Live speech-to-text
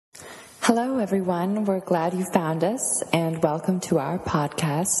Hello, everyone. We're glad you found us, and welcome to our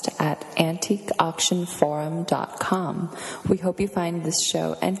podcast at antiqueauctionforum.com. We hope you find this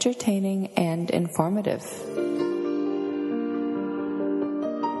show entertaining and informative.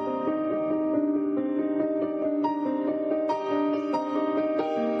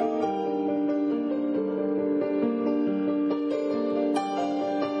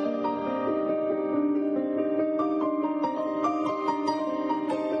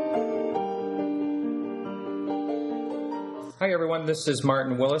 Hi everyone, this is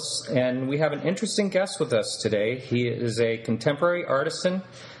Martin Willis, and we have an interesting guest with us today. He is a contemporary artisan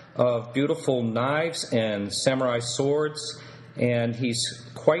of beautiful knives and samurai swords, and he's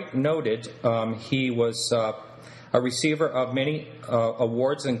quite noted. He was a receiver of many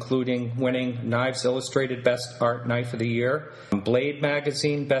awards, including winning Knives Illustrated Best Art Knife of the Year, Blade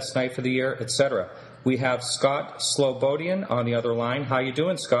Magazine Best Knife of the Year, etc. We have Scott Slobodian on the other line. How you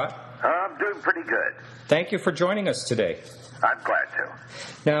doing, Scott? I'm doing pretty good. Thank you for joining us today. I'm glad to.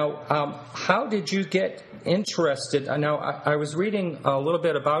 Now, how did you get interested? Now, I was reading a little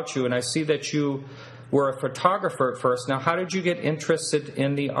bit about you, and I see that you were a photographer at first. Now, how did you get interested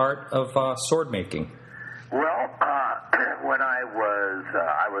in the art of sword making? Well, when I was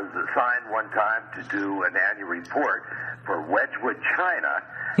assigned one time to do an annual report for Wedgwood, China,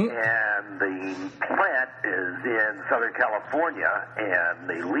 and the plant is in Southern California, and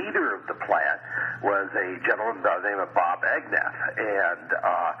the leader of the plant was a gentleman by the name of Bob Egneff, and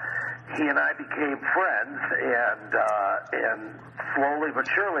he and I became friends, and slowly but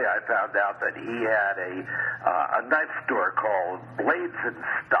surely I found out that he had a knife store called Blades and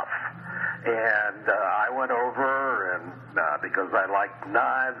Stuff. And I went over, and because I liked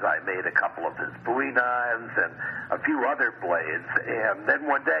knives, I made a couple of his Bowie knives and a few other blades. And then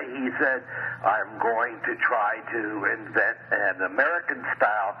one day he said, I'm going to try to invent an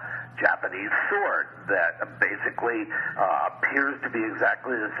American-style Japanese sword that basically appears to be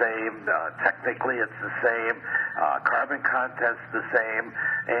exactly the same. Technically, it's the same. Carbon content's the same.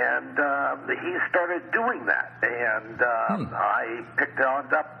 And he started doing that. And I picked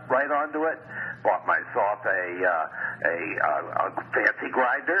up right onto it, bought myself a fancy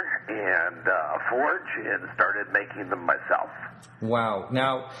grinder and a forge, and started making them myself. Wow.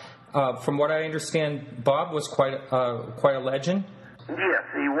 Now, from what I understand, Bob was quite a legend. Yes,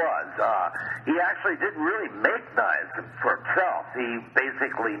 he was. He actually didn't really make knives for himself. He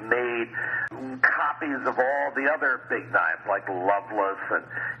basically made copies of all the other big knives, like Loveless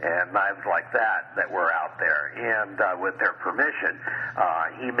and knives like that were out there. And with their permission,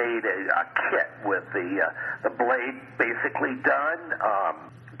 he made a kit with the blade basically done,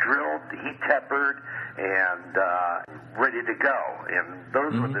 drilled, heat tempered, and ready to go. And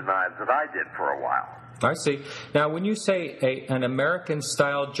those were the knives that I did for a while. I see. Now, when you say an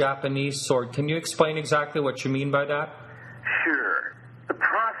American-style Japanese sword, can you explain exactly what you mean by that? Sure. The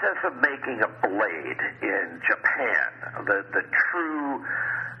process of making a blade in Japan, the true,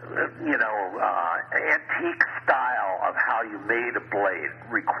 antique style of how you made a blade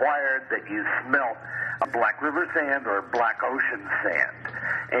required that you smelt Black River sand or Black Ocean sand.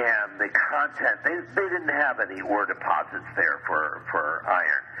 And the content, they didn't have any ore deposits there for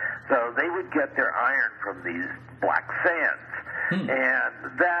iron. So they would get their iron from these black sands.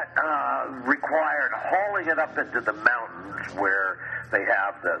 And that required hauling it up into the mountains where they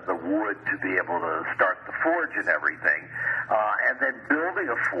have the wood to be able to start the forge and everything. And then building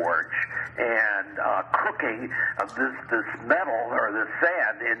a forge and cooking this metal or this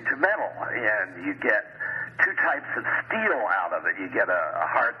sand into metal. And you get two types of steel out of it. You get a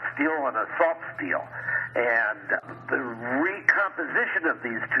hard steel and a soft steel. And the recomposition of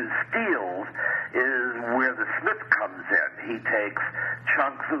these two steels is where the smith comes in. He takes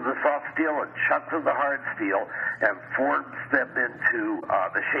chunks of the soft steel and chunks of the hard steel and forms them into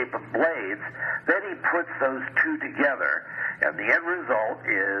the shape of blades. Then he puts those two together, and the end result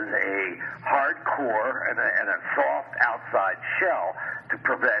is a hard core and a soft outside shell to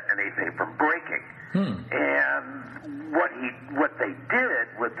prevent anything from breaking. And what they did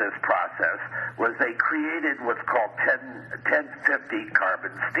with this process was they created what's called 1050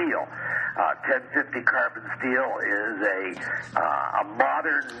 carbon steel. 1050 carbon steel is a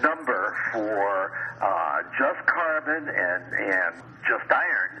modern number for just carbon and just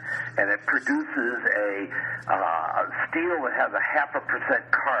iron, and it produces a steel that has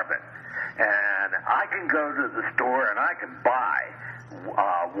 0.5% carbon. And I can go to the store and I can buy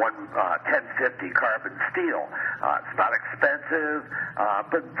 1050 carbon steel. It's not expensive,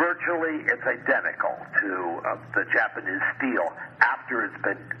 but virtually it's identical to the Japanese steel after it's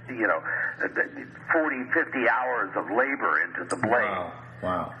been, 40, 50 hours of labor into the blade.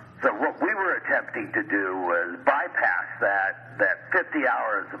 Wow. So what attempting to do was bypass that 50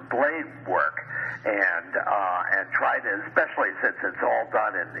 hours of blade work and try to, especially since it's all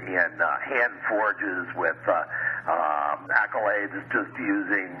done in hand forges with accolades, just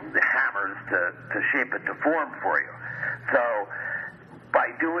using the hammers to shape it to form for you. So by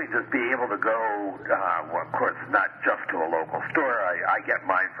just being able to go, well, of course, not just to a local store. I get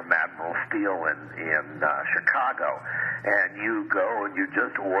mine from Admiral Steel in Chicago, and you go and you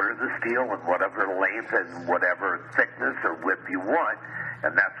just order the steel in whatever length and whatever thickness or width you want,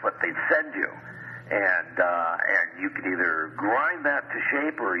 and that's what they send you. And you can either grind that to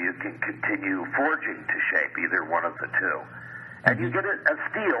shape or you can continue forging to shape, either one of the two. And you get a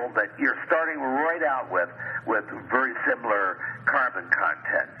steel that you're starting right out with very similar carbon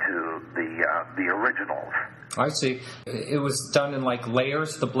content to the originals. I see. It was done in like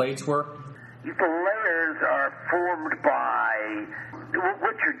layers, the blades were? The layers are formed by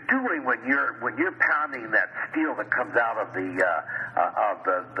what you're doing when you're pounding that steel that comes out of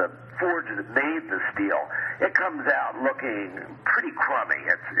the forge that made the steel. It comes out looking pretty crummy.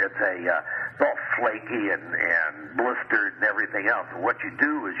 It's all flaky and blistered and everything else. And what you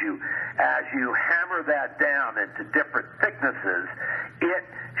do is as you hammer that down into different thicknesses, it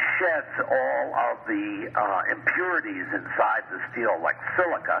sheds all of the impurities inside the steel, like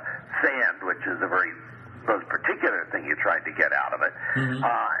silica, sand, which is most particular thing you're trying to get out of it. Mm-hmm.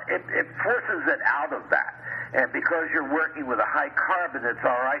 It forces it out of that. And because you're working with a high carbon, it's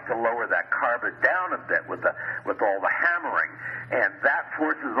all right to lower that carbon down a bit with all the hammering. And that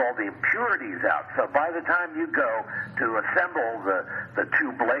forces all the impurities out. So by the time you go to assemble the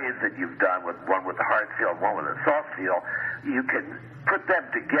two blades that you've done, one with the hard steel and one with the soft steel, you can put them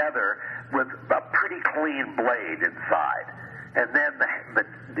together with a pretty clean blade inside. And then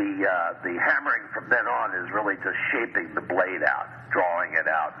the hammering from then on is really just shaping the blade out, drawing it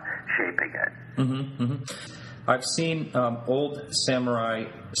out, shaping it. Mm-hmm, mm-hmm. I've seen old samurai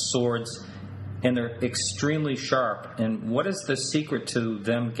swords, and they're extremely sharp. And what is the secret to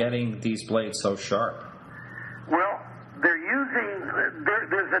them getting these blades so sharp? Well,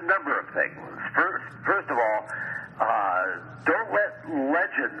 there's a number of things. First of all, don't let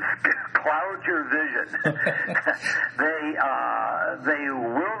legends cloud your vision. They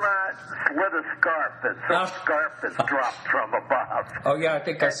will not slit a scarf that's dropped from above. Oh yeah, I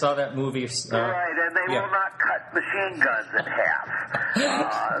think I saw that movie. Right, and they will not cut machine guns in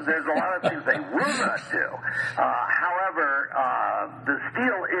half. There's a lot of things they will not do. However, the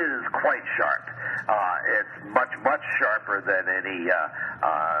steel is quite sharp. It's much sharper than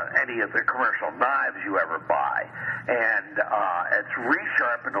any of the commercial knives you ever buy, and it's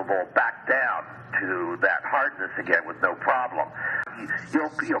resharpenable back down to that hardness again with no problem.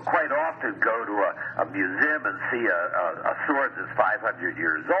 You'll quite often go to a museum and see a sword that's 500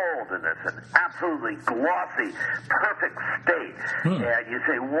 years old, and it's an absolutely glossy, perfect state. And you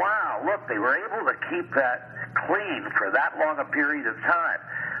say, wow, look, they were able to keep that clean for that long a period of time.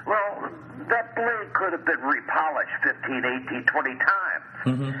 Well, that blade could have been repolished 15, 18, 20 times.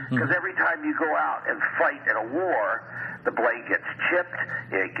 Because every time you go out and fight in a war, the blade gets chipped,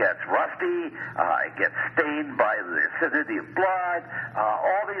 it gets rusty, it gets stained by the acidity of blood.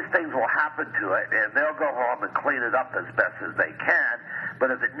 All these things will happen to it, and they'll go home and clean it up as best as they can.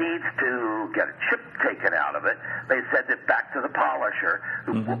 But if it needs to get a chip taken out of it, they send it back to the polisher,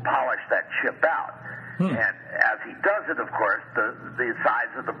 who will polish that chip out. And as he does it, of course, the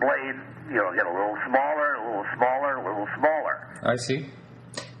size of the blade, get a little smaller, a little smaller, a little smaller. I see.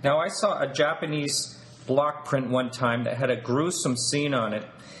 Now, I saw a Japanese block print one time that had a gruesome scene on it,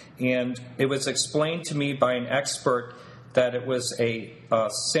 and it was explained to me by an expert that it was a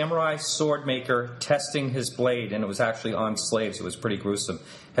samurai sword maker testing his blade, and it was actually on slaves. It was pretty gruesome.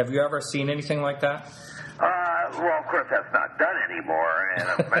 Have you ever seen anything like that? Well, of course, that's not done anymore. And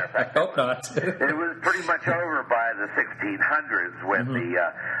as a matter of fact, I hope not. It was pretty much over by the 1600s when the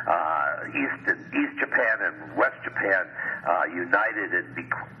East Japan and West Japan united and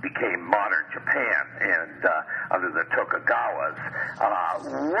became modern Japan, and under the Tokugawas.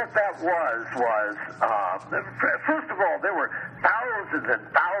 What that was first of all, there were thousands and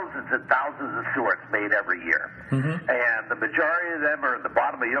thousands and thousands of swords made every year, and the majority of them are at the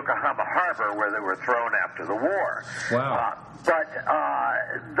bottom of Yokohama Harbor, where they were thrown after the war. Wow. But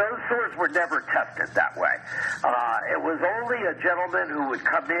those swords were never tested that way. It was only a gentleman who would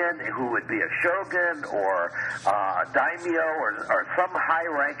come in, who would be a shogun or a daimyo or some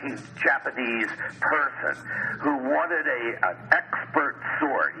high-ranking Japanese person who wanted an expert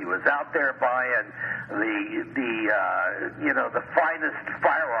sword. He was out there buying the finest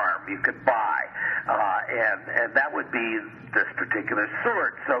firearm you could buy, and that would be this particular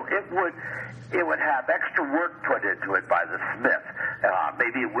sword. So it would have extra work put into it by the smith.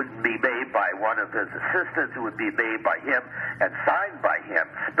 Maybe it wouldn't be made by one of his assistants. It would be made by him and signed by him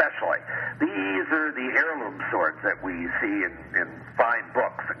specially. These are the heirloom swords that we see in fine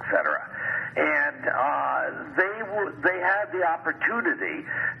books, etc. And they had the opportunity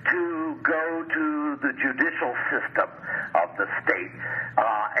to go to the judicial system of the state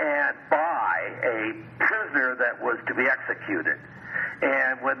and buy a prisoner that was to be executed.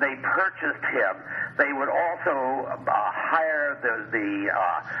 And when they purchased him, they would also hire the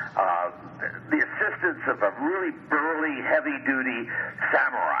assistance of a really burly, heavy-duty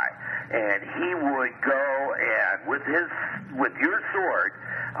samurai, and he would go and with your sword,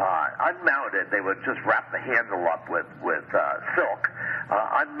 unmounted, they would just wrap the handle up with silk,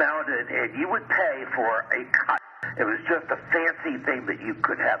 unmounted, and you would pay for a cut. It was just a fancy thing that you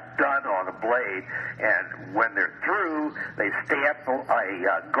could have done on a blade, and when they're through, they stamp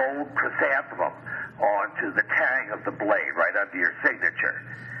a gold chrysanthemum onto the tang of the blade right under your signature.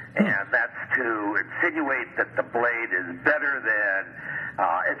 And that's to insinuate that the blade is better than,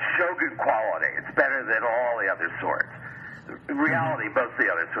 it's shogun quality. It's better than all the other swords. In reality, most of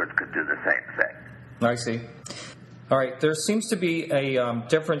the other swords could do the same thing. I see. All right, there seems to be a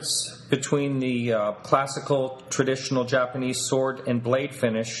difference between the classical, traditional Japanese sword and blade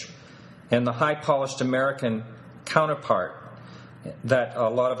finish and the high-polished American counterpart that a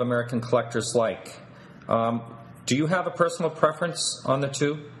lot of American collectors like. Do you have a personal preference on the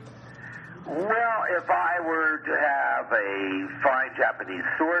two? Well, if I were to have a fine Japanese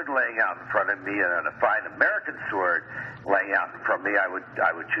sword laying out in front of me and a fine American sword laying out in front of me, I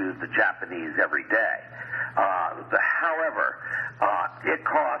would choose the Japanese every day. However, it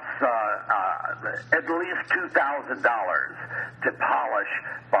costs at least $2,000 to polish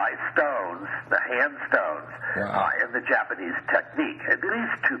by stones, the hand stones, in the Japanese technique. At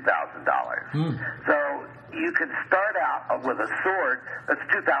least $2,000. So you can start out with a sword that's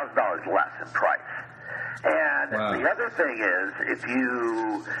 $2,000 less in price. And the other thing is, if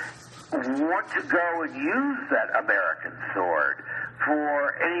you want to go and use that American sword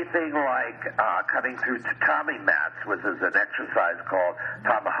for anything like cutting through tatami mats, which is an exercise called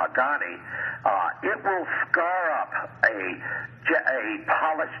tamahagani, it will scar up a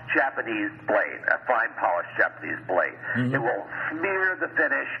polished Japanese blade, a fine polished Japanese blade. It will smear the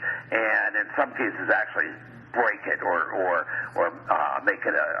finish and in some cases actually break it or make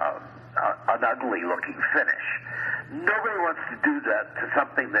it an ugly looking finish. Nobody wants to do that to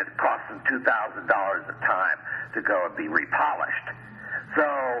something that costs them $2,000 a time to go and be repolished. So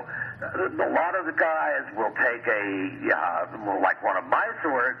a lot of the guys will take like one of my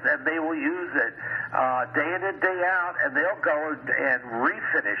swords, and they will use it day in and day out, and they'll go and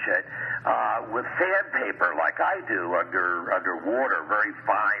refinish it with sandpaper, like I do under water, very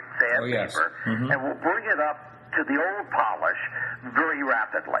fine sandpaper, and we'll bring it up to the old polish very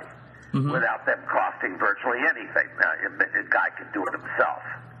rapidly. Without them costing virtually anything. A guy can do it himself.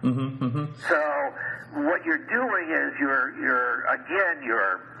 So what you're doing is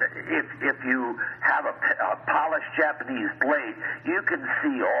if you have a polished Japanese blade, you can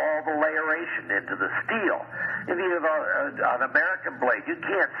see all the layeration into the steel. If you have an American blade, you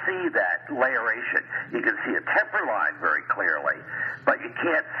can't see that layeration. You can see a temper line very clearly, but you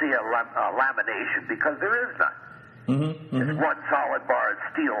can't see a lamination because there is none. It's one solid bar of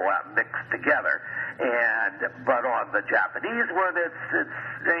steel mixed together, but on the Japanese one, it's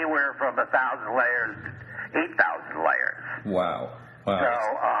anywhere from 1,000 layers to 8,000 layers. Wow! So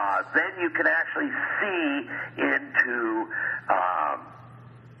then you can actually see into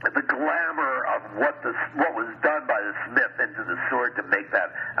the glamour of what was done by the smith into the sword to make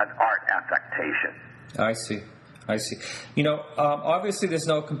that an art affectation. I see. You know, obviously, there's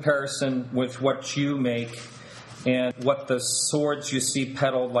no comparison with what you make and what the swords you see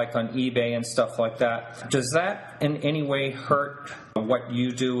peddled like on eBay and stuff like that. Does that in any way hurt what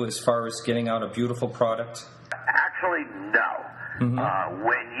you do as far as getting out a beautiful product? Actually, no.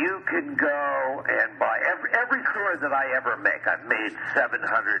 When you can go and buy every sword that I ever make, I've made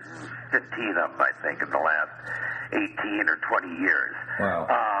 715 of them, I think, in the last 18 or 20 years. Wow.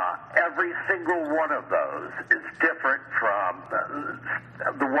 Every single one of those is different from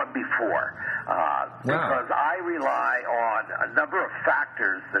the one before. Because I rely on a number of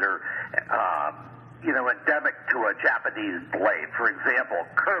factors that are endemic to a Japanese blade. For example,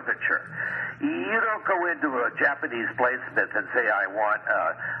 curvature. You don't go into a Japanese bladesmith and say, I want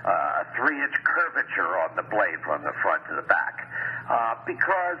a 3-inch curvature on the blade from the front to the back.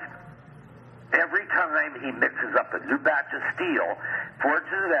 because every time he mixes up a new batch of steel,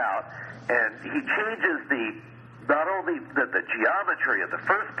 forges it out, and he changes not only the geometry of the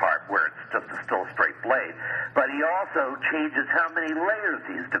first part, where it's just still a straight blade, but he also changes how many layers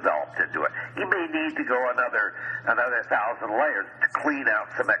he's developed into it. He may need to go another 1,000 layers to clean out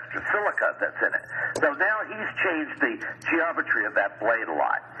some extra silica that's in it. So now he's changed the geometry of that blade a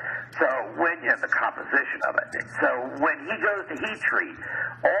lot. So and the composition of it. So when he goes to heat treat,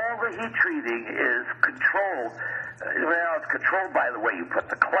 all the heat treating is controlled. Well, it's controlled by the way you put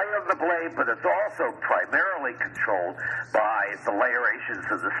the clay on the blade, but it's also primarily controlled by the layerations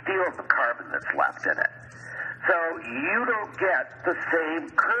of the steel and the carbon that's left in it. So you don't get the same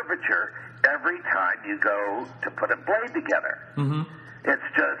curvature every time you go to put a blade together. Mm-hmm. It's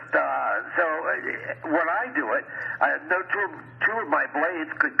just, so when I do it, two of my blades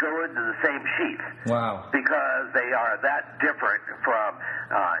could go into the same sheath. Wow. Because they are that different from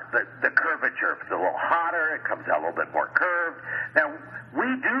the curvature. If it's a little hotter, it comes out a little bit more curved. Now, we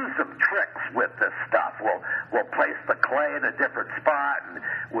do some tricks with this stuff. We'll place the clay in a different spot, and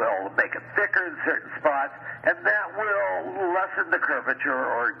we'll make it thicker in certain spots, and that will lessen the curvature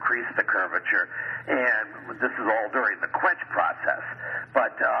or increase the curvature. And this is all during the quench process.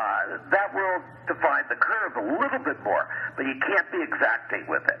 But that will define the curve a little bit more, but you can't be exacting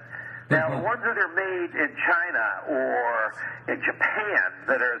with it. Now, the ones that are made in China or in Japan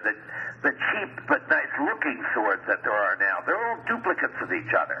that are the cheap but nice-looking swords that there are now, they're all duplicates of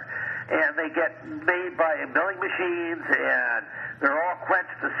each other. And they get made by milling machines, and they're all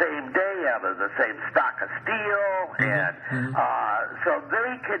quenched the same day out of the same stock of steel. And so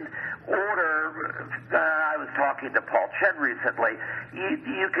they can order, I was talking to Paul Chen recently,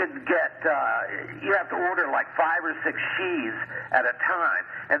 you can get, you have to order like 5 or 6 sheaths at a time.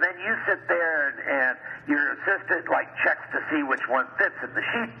 And then you sit there and your assistant checks to see which one fits in the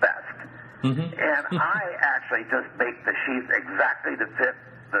sheath best. Mm-hmm. And I actually just make the sheath exactly to fit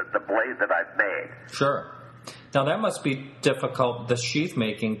the blade that I've made. Sure. Now that must be difficult, the sheath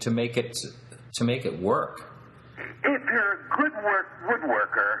making, to make it work. If you're a good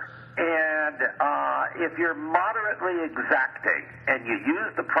woodworker and if you're moderately exacting and you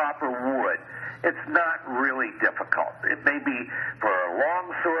use the proper wood, it's not really difficult. It may be, for a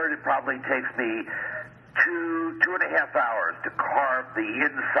long sword, it probably takes me 2.5 hours to carve the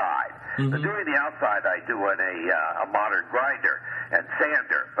inside. Mm-hmm. Doing the outside, I do in a modern grinder and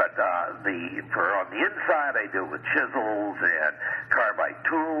sander. But on the inside, I do it with chisels and carbide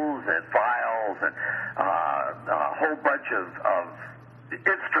tools and files and a whole bunch of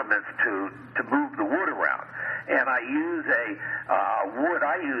instruments to move the wood around. And I use wood.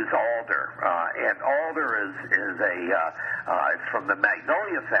 I use alder, and alder is it's from the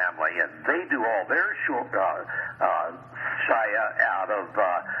magnolia family, and they do all their shaya out of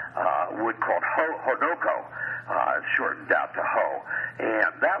wood called honoko, shortened out to ho.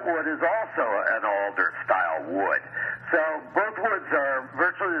 And that wood is also an alder-style wood. So both woods are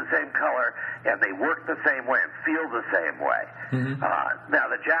virtually the same color, and they work the same way and feel the same way. Mm-hmm. Now,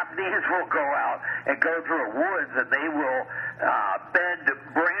 the Japanese will go out and go through a woods, and they will bend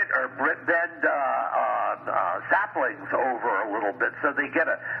saplings over a little bit, so they get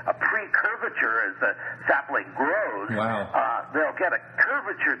a pre-curvature as the sapling grows. Wow. They'll get a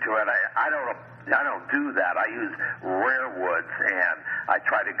curvature to it. I don't do that. I use rare woods, and I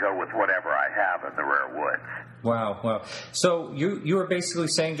try to go with whatever I have in the rare woods. Wow. So you were basically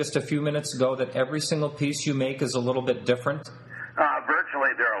saying just a few minutes ago that every single piece you make is a little bit different?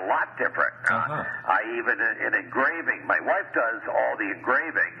 Virtually, they're a lot different. I even in engraving, my wife does all the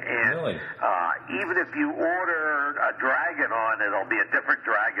engraving, and really? Even if you order a dragon on, it'll be a different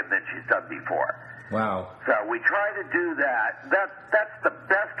dragon than she's done before. Wow. So we try to do that. That's the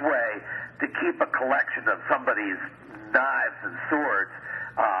best way to keep a collection of somebody's knives and swords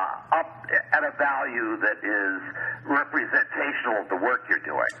up at a value that is representational of the work you're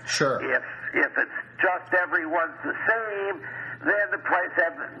doing. Sure. If it's just everyone's the same, then the price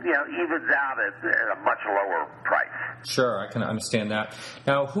evens out at a much lower price. Sure, I can understand that.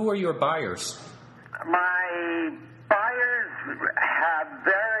 Now, who are your buyers? My buyers have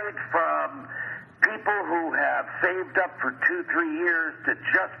varied from people who have saved up for 2-3 years to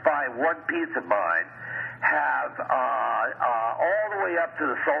just buy one piece of mine, have all the way up to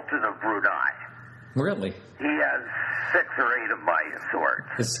the Sultan of Brunei. Really? He has 6 or 8 of my swords.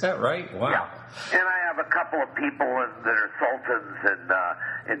 Is that right? Wow. Yeah. And I have a couple of people that are sultans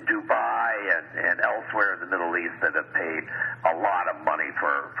in Dubai and elsewhere in the Middle East that have paid a lot of money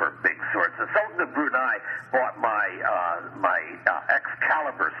for big swords. The Sultan of Brunei bought my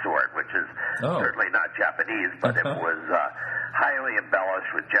Excalibur sword, which is certainly not Japanese, but it was highly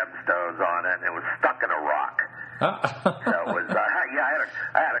embellished with gemstones on it, and it was stuck in a rock. So it was,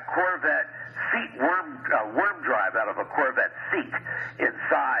 I had a Corvette seat worm drive out of a Corvette seat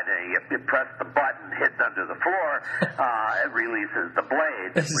inside, and you press the button hidden under the floor, it releases the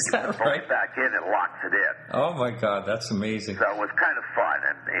blade. Is when you that put the blade back in, it locks it in. Oh my God, that's amazing. So it was kind of fun,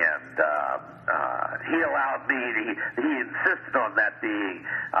 and he allowed me. He insisted on that being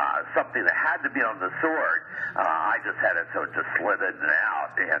something that had to be on the sword. I just had it so it just slid in and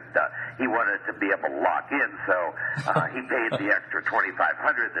out, and he wanted to be able to lock in. So he paid the extra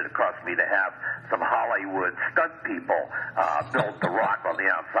 $2,500 that it cost me to have some Hollywood stunt people build the rock on the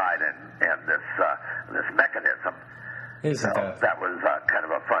outside and this mechanism. Isn't so that was kind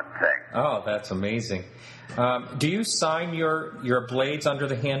of a fun thing. Oh, that's amazing. Do you sign your blades under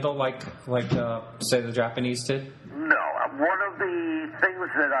the handle like say the Japanese did? No. One of the things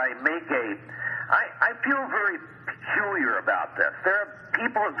that I feel very peculiar about this. There are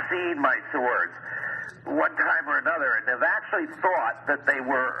people who've seen my swords one time or another and have actually thought that they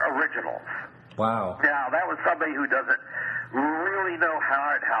were originals. Wow. Now, that was somebody who doesn't really know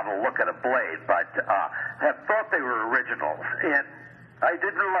how to look at a blade, but have thought they were originals. And I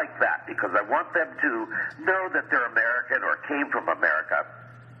didn't like that because I want them to know that they're American or came from America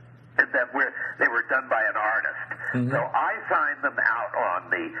and that they were done by an artist. Mm-hmm. So I signed them out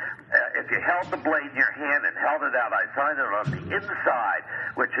on if you held the blade in your hand and held it out, I signed it on the inside,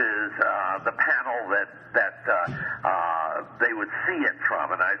 which is the panel that they would see it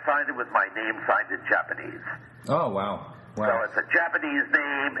from. And I signed it with my name signed in Japanese. Oh, wow. Wow. So it's a Japanese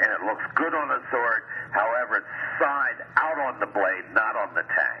name, and it looks good on a sword. However, it's signed out on the blade, not on the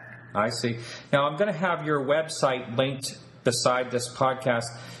tang. I see. Now, I'm going to have your website linked beside this podcast,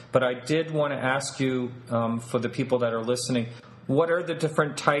 but I did want to ask you, for the people that are listening, what are the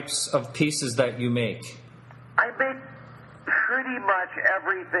different types of pieces that you make? I make pretty much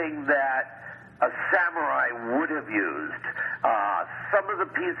everything that a samurai would have used. Some of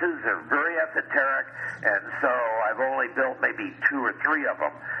the pieces are very esoteric, and so I've only built maybe 2 or 3 of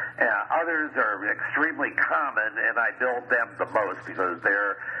them. Others are extremely common, and I build them the most because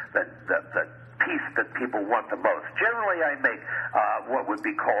they're the piece that people want the most. Generally, I make what would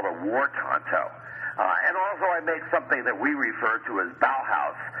be called a war tanto. And also I make something that we refer to as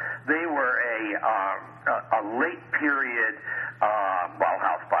Bauhaus. They were a late period,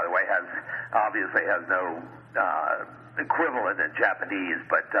 Bauhaus, by the way, obviously has no equivalent in Japanese,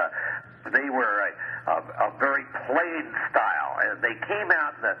 but they were a very plain style, and they came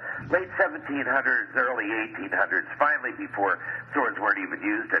out in the late 1700s, early 1800s, finally before swords weren't even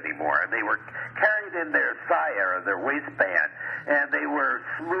used anymore, and they were carried in their saya, or their waistband, and they were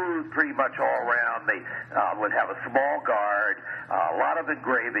smooth pretty much all around. They would have a small guard, a lot of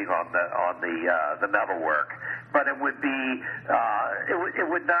engraving on the metalwork, but it would be it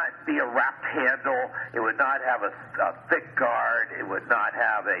would not be a wrapped handle. It would not have a thick guard. It would not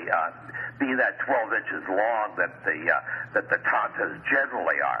have be that 12 inches long that the tantos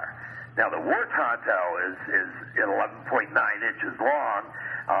generally are. Now the war tanto is 11.9 inches long,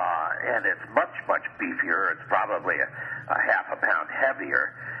 and it's much beefier. It's probably a half a pound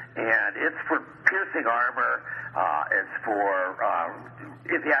heavier, and it's for piercing armor. It's for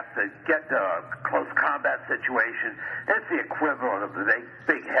if you have to get to a close combat situation. It's the equivalent of the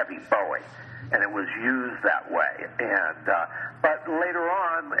big heavy Bowie, and it was used that way. And but later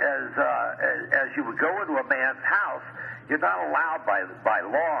on, as you would go into a man's house, you're not allowed by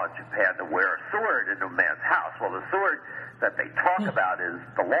law in Japan to wear a sword into a man's house. Well, the sword that they talk about is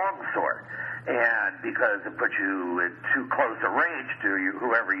the long sword, and because it puts you in too close a range to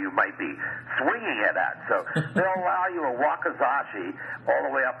whoever you might be swinging it at. So they'll allow you a wakizashi all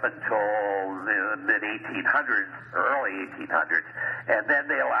the way up until the mid-1800s, early 1800s, and then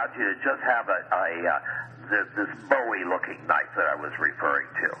they allowed you to just have this Bowie-looking knife that I was referring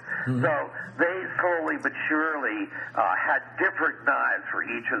to. Mm-hmm. So they slowly but surely had different knives for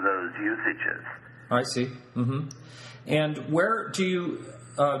each of those usages. I see. Mm-hmm. And where do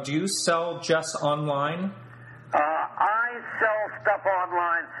you sell just online? I sell stuff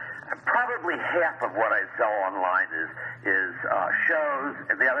online. Probably half of what I sell online is shows,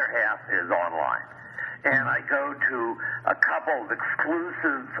 and the other half is online. And I go to a couple of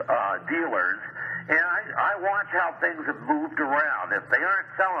exclusive dealers, and I watch how things have moved around. If they aren't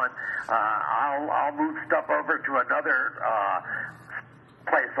selling, I'll move stuff over to another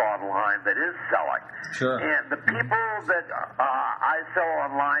place online that is selling. Sure. And the people that I sell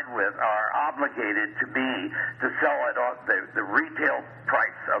online with are obligated to me to sell it on the retail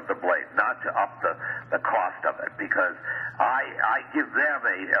price of the blade, not to up the cost of it, because I give them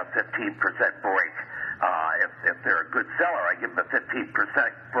a 15% break if they're a good seller, I give them a 15%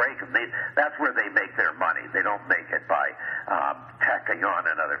 break, and that's where they make their money. They don't make it by tacking on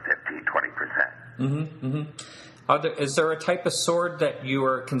another 15-20%. Is there a type of sword that you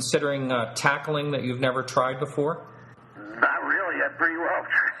are considering tackling that you've never tried before? Not really. I pretty well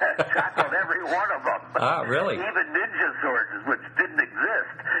tackled every one of them. Ah, really? Even ninja swords, which didn't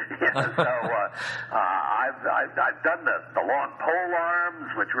exist. So I've done the long pole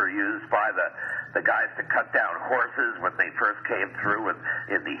arms, which were used by the guys to cut down horses when they first came through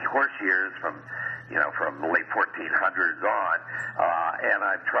in the horse years from the late 1400s on. And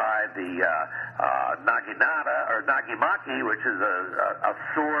I've tried the naginata or nagimaki, which is a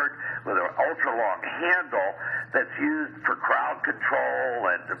sword with an ultra-long handle that's used for crowd control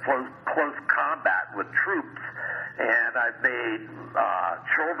and close combat with troops. And I've made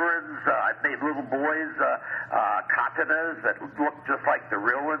I've made little boys katanas that look just like the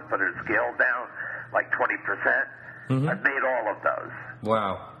real ones, but are scaled down like 20%. I've made all of those.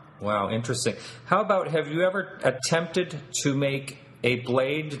 Wow, interesting. How about, have you ever attempted to make a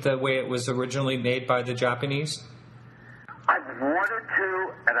blade the way it was originally made by the Japanese? I've wanted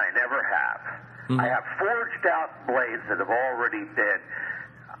to, and I never have. I have forged out blades that have already been,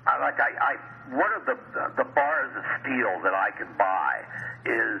 one of the bars of steel that I can buy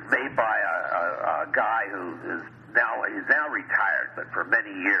is made by a guy who is he's now retired, but for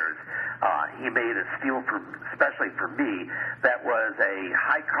many years he made a steel especially for me, that was a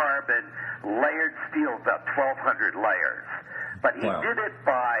high carbon layered steel, about 1,200 layers. But he did it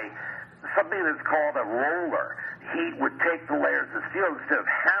by something that's called a roller. He would take the layers of steel, instead of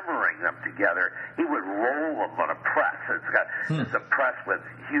hammering them together, he would roll them on a press. It's a press with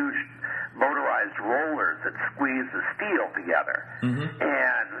huge motorized rollers that squeeze the steel together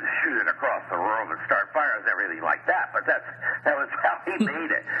and shoot it across the room and start fires and everything like that. But that was how he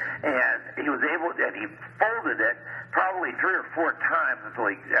made it. And he was able, and he folded it probably 3 or 4 times until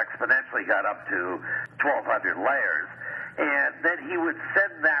he exponentially got up to 1,200 layers. And then he would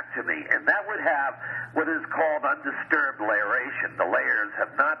send that to me, and that would have what is called undisturbed layeration. The layers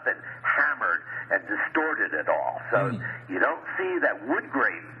have not been hammered and distorted at all. So you don't see that wood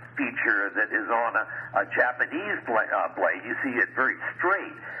grain feature that is on a Japanese blade. You see it very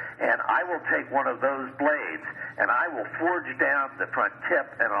straight. And I will take one of those blades, and I will forge down the front tip,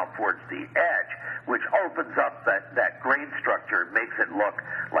 and I'll forge the edge, which opens up that grain structure and makes it look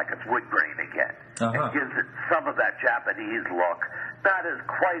like it's wood grain again. It gives it some of that Japanese look. Not as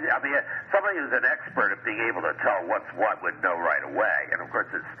quite, somebody who's an expert at being able to tell what's what would know right away. And of course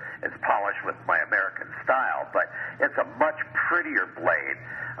it's polished with my American style, but it's a much prettier blade.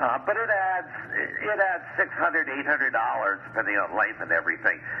 But it adds $600, $800, depending on length and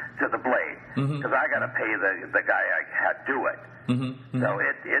everything, to the blade. Because I got to pay the guy I had do it. So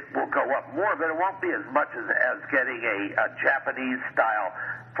it will go up more, but it won't be as much as getting a Japanese style,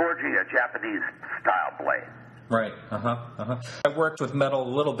 forging a Japanese style blade. Right. I worked with metal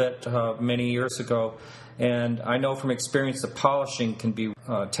a little bit many years ago, and I know from experience that polishing can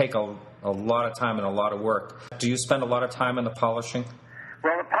take a lot of time and a lot of work. Do you spend a lot of time in the polishing?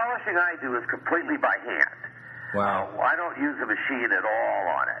 Well, the polishing I do is completely by hand. Wow. I don't use a machine at all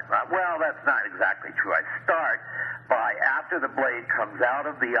on it. Well, that's not exactly true. I start by, after the blade comes out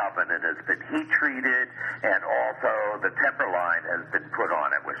of the oven and has been heat treated, and also the temper line has been put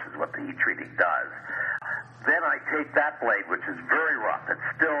on it, which is what the heat treating does. Then I take that blade, which is very rough. It's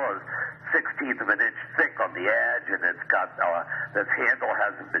still a 1/16 of an inch thick on the edge, and it's got this handle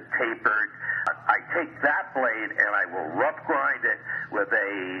hasn't been tapered. I take that blade and I will rough grind it with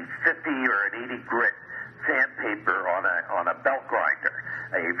a 50 or an 80 grit sandpaper on a belt grinder,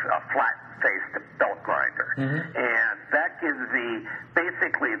 a flat-faced belt grinder. And that gives me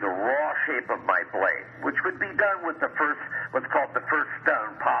basically the raw shape of my blade, which would be done with what's called the first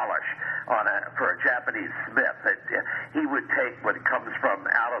stone polish for a Japanese smith. He would take what comes from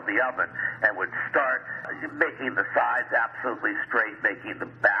out of the oven and would start making the sides absolutely straight, making the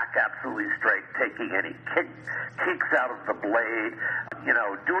back absolutely straight, taking any kinks out of the blade,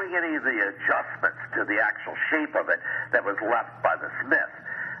 doing any of the adjustments to the actual shape of it that was left by the smith.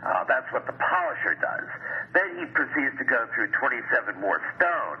 That's what the polisher does. Then he proceeds to go through 27 more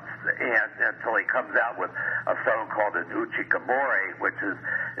stones until he comes out with a stone called an uchikamori, which is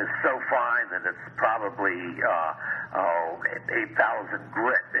so fine that it's probably 8,000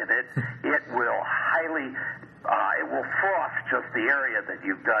 grit, and it will it will frost just the area that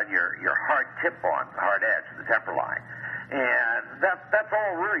you've done your hard tip on, hard edge, the temper line. And that's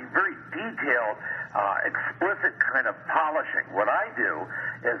all really very detailed, explicit kind of polishing. What I do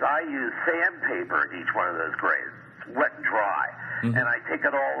is I use sandpaper in each one of those grades, wet and dry. and I take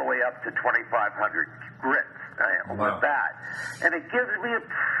it all the way up to 2,500 grits with that, and it gives me a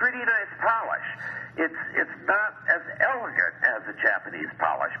pretty nice polish. It's not as elegant as a Japanese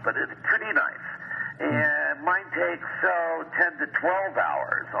polish, but it's pretty nice. And mine takes 10 to 12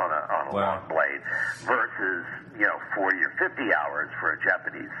 hours on a long blade versus 40 or 50 hours for a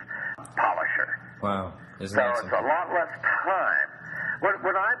Japanese polisher. Wow. It's a lot less time.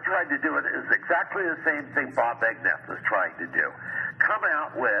 What I'm trying to do is exactly the same thing Bob Egneth was trying to do. Come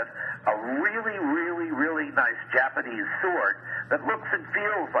out with a really, really, really nice Japanese sword that looks and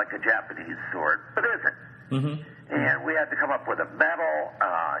feels like a Japanese sword, but isn't. Mm-hmm. And we had to come up with a metal.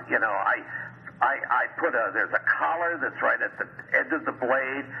 I put there's a collar that's right at the end of the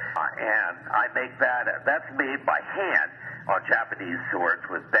blade, and I make that's made by hand on Japanese swords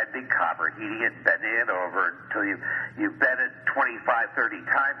with bending copper, heating it, bending it over until you bent it 25, 30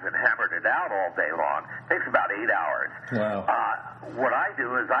 times and hammered it out all day long. It takes about 8 hours. Wow. What I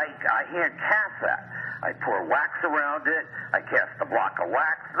do is I hand cast that. I pour wax around it, I cast a block of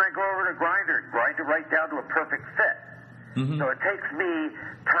wax, and I go over to a grinder and grind it right down to a perfect fit. Mm-hmm. So it takes me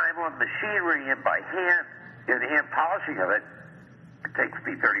time on machinery and by hand, in hand polishing of it, it takes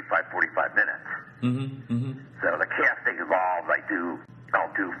me 35, 45 minutes. Mm-hmm. Mm-hmm. So the casting involves,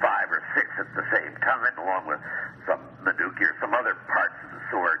 I'll do 5 or 6 at the same time, along with some Menuki or some other parts of the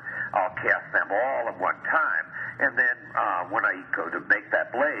sword. I'll cast them all at one time, and then when I go to make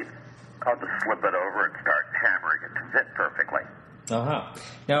that blade, I'll just flip it over and start hammering it to fit perfectly. Uh-huh.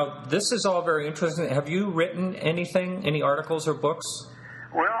 Now, this is all very interesting. Have you written anything, any articles or books?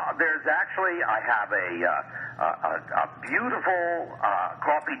 Well, there's actually, I have a beautiful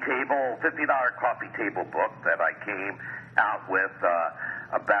coffee table, $50 coffee table book that I came out with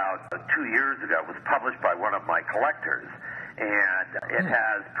about 2 years ago. It was published by one of my collectors, and it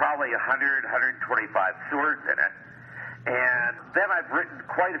has probably 100, 125 swords in it. And then I've written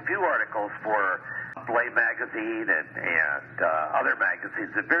quite a few articles for Blade Magazine and other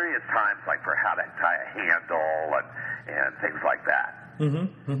magazines at various times, like for how to tie a handle and things like that.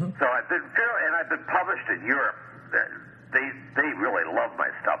 Mm-hmm, mm-hmm. So I've been published in Europe. They really love my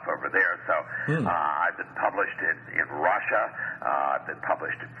stuff over there. So I've been published in Russia. I've been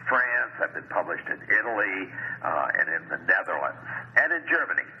published in France. I've been published in Italy and in the Netherlands and in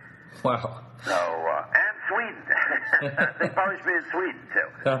Germany. Wow. So and Sweden. They published me in Sweden too.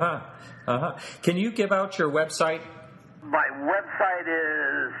 Uh-huh. Can you give out your website? My website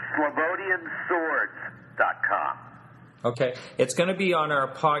is SlobodianSwords.com. Okay. It's going to be on our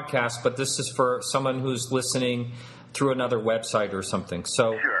podcast, but this is for someone who's listening through another website or something.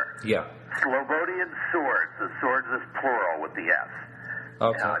 So, sure. Yeah. Slobodian Swords. The swords is plural with the S.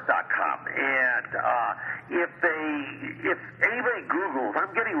 Okay. .com. And if anybody Googles,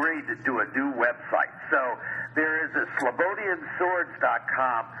 I'm getting ready to do a new website. So there is a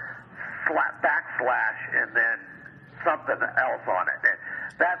SlobodianSwords.com / and then something else on it. And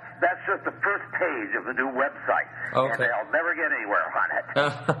that's just the first page of the new website. Okay. And they'll never get anywhere on it.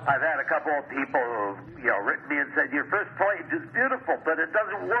 I've had a couple of people who've written me and said, your first page is beautiful, but it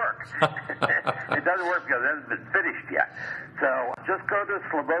doesn't work. It doesn't work because it hasn't been finished yet. So just go to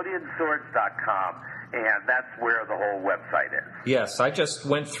SlobodianSwords.com, and that's where the whole website is. Yes, I just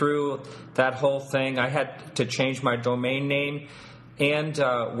went through that whole thing. I had to change my domain name and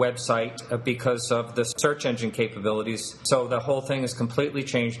website because of the search engine capabilities. So the whole thing is completely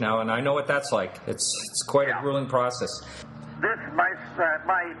changed now, and I know what that's like. It's quite a grueling process.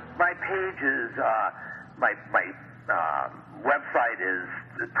 My page is my website is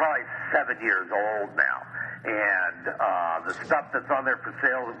probably 7 years old now, and the stuff that's on there for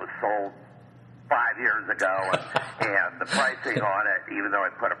sale was sold 5 years ago, and the pricing on it, even though I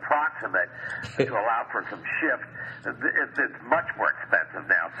put approximate to allow for some shift, it's much more expensive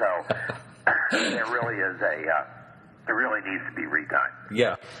now. So it really needs to be redone.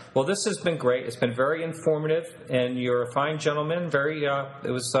 Yeah. Well, this has been great. It's been very informative, and you're a fine gentleman.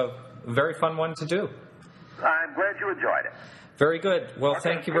 It was a very fun one to do. I'm glad you enjoyed it. Very good. Well, okay,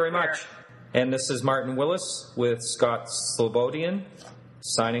 thank you very much. And this is Martin Willis with Scott Slobodian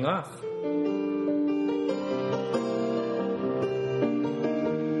signing off.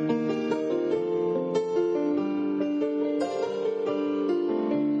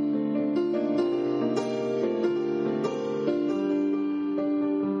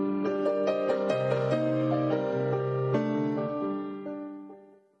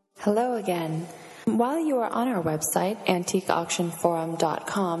 Hello again. While you are on our website,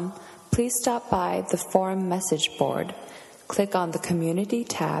 antiqueauctionforum.com, please stop by the forum message board. Click on the Community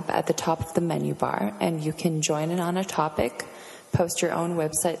tab at the top of the menu bar, and you can join in on a topic, post your own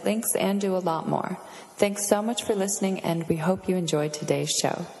website links, and do a lot more. Thanks so much for listening, and we hope you enjoyed today's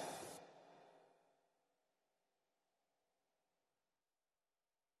show.